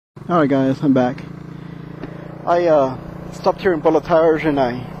Alright guys, I'm back. I stopped here in Pueblos tires and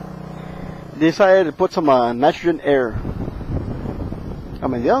I decided to put some nitrogen air. I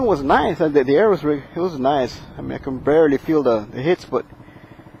mean, the other one was nice. The air was it was nice. I mean, I can barely feel the hits, but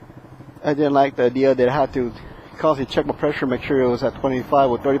I didn't like the idea that I had to constantly check my pressure, make sure it was at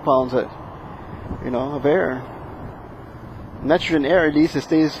 25 or 30 pounds of air. Nitrogen air, at least it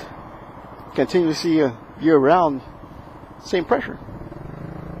stays continuously year round, same pressure.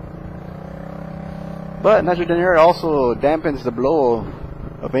 But nitrogen air also dampens the blow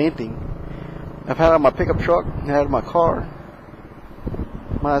of anything. I've had it on my pickup truck, I had it on my car.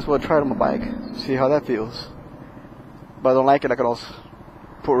 Might as well try it on my bike, see how that feels. But I don't like it, I can also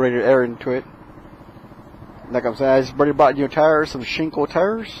put radiator air into it. Like I'm saying, I just already bought new tires, some Shinko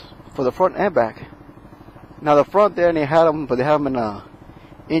tires for the front and back. Now the front there, they had them, but they have them in an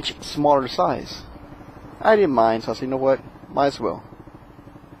inch smaller size. I didn't mind, so I said, you know what, might as well.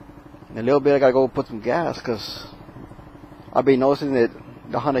 In a little bit I gotta go put some gas, because I've been noticing that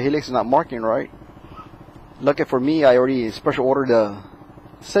the Honda Helix is not marking right. Lucky for me, I already special ordered the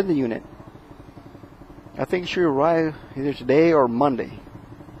sending unit. I think it should arrive either today or Monday.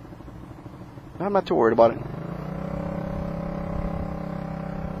 I'm not too worried about it.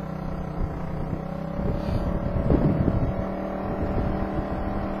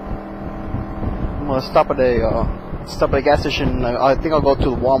 I'm gonna stop at a gas station. I think I'll go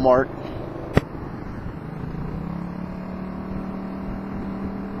to Walmart.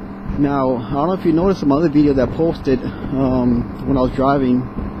 Now, I don't know if you noticed some other video that I posted when I was driving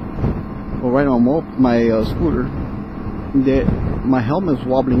or riding on my scooter, that my helmet was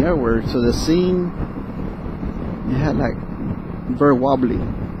wobbling everywhere. So the scene, it had like very wobbly.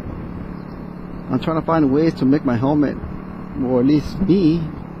 I'm trying to find ways to make my helmet, or at least me,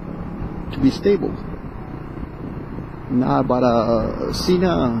 to be stable. Now I bought a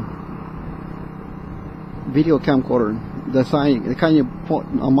Cena video camcorder. The kind you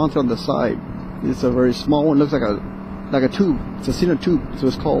mount on the side. It's a very small one. Looks like a tube. It's a Cena tube, so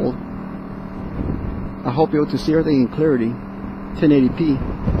it's called. I hope you're able to see everything in clarity, 1080p.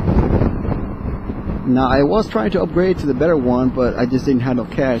 Now I was trying to upgrade to the better one, but I just didn't have no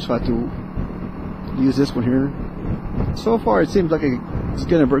cash, so I had to use this one here. So far, it seems like it's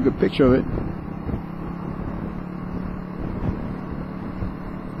getting a very good picture of it.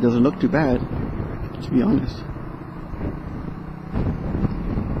 Doesn't look too bad, to be honest.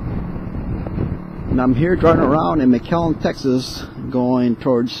 And I'm here driving around in McAllen, Texas, going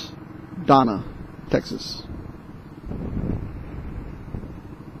towards Donna, Texas.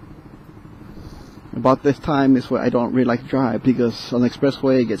 About this time is where I don't really like to drive, because on the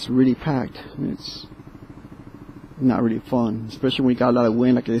expressway it gets really packed. It's not really fun, especially when you got a lot of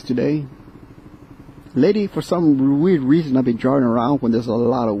wind like it is today. Lately, for some weird reason, I've been driving around when there's a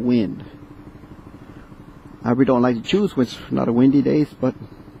lot of wind. I really don't like to choose when it's not a windy days, but,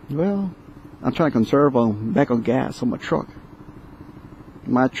 well, I'm trying to conserve back on gas on my truck.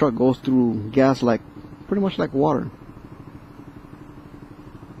 My truck goes through gas pretty much like water.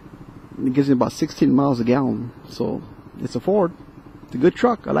 It gives me about 16 miles a gallon, so it's a Ford. It's a good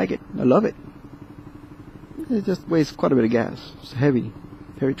truck. I like it. I love it. It just weighs quite a bit of gas. It's a heavy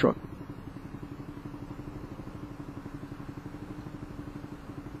truck.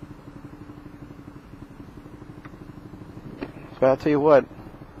 But I'll tell you what,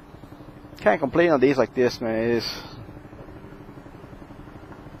 can't complain on days like this, man.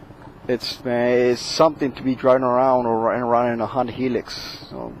 It's something to be driving around or riding around in a Honda Helix.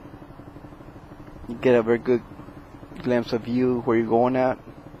 So you get a very good glimpse of view where you're going at.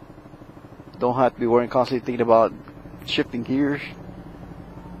 Don't have to be worrying, constantly thinking about shifting gears.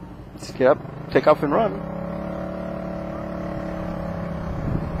 Just get up, take off and run.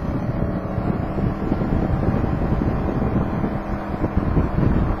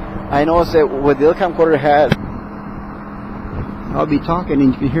 I noticed that with the other camcorder I had, I'll be talking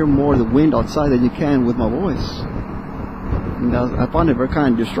and you can hear more of the wind outside than you can with my voice. And I found it very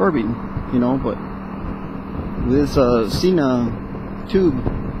kind of disturbing, but with this Cena tube,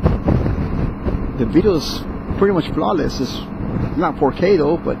 the video is pretty much flawless. It's not 4K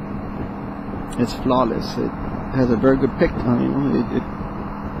though, but it's flawless. It has a very good picture.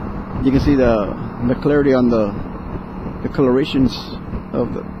 You can see the clarity on the colorations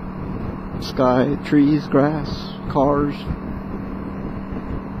of the sky, trees, grass, cars.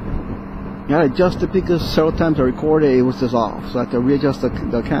 I adjusted it because several times I recorded it was just off, so I had to readjust the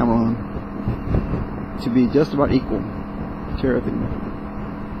camera to be just about equal to everything.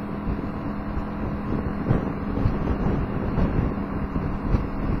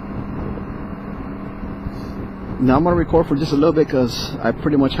 Now I'm gonna record for just a little bit because I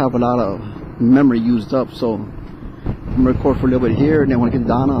pretty much have a lot of memory used up. So I'm gonna record for a little bit here, and then when I get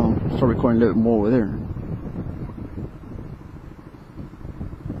done, I'll start recording a little bit more over there.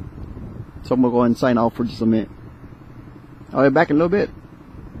 So I'm gonna go ahead and sign off for just a minute. I'll be back in a little bit.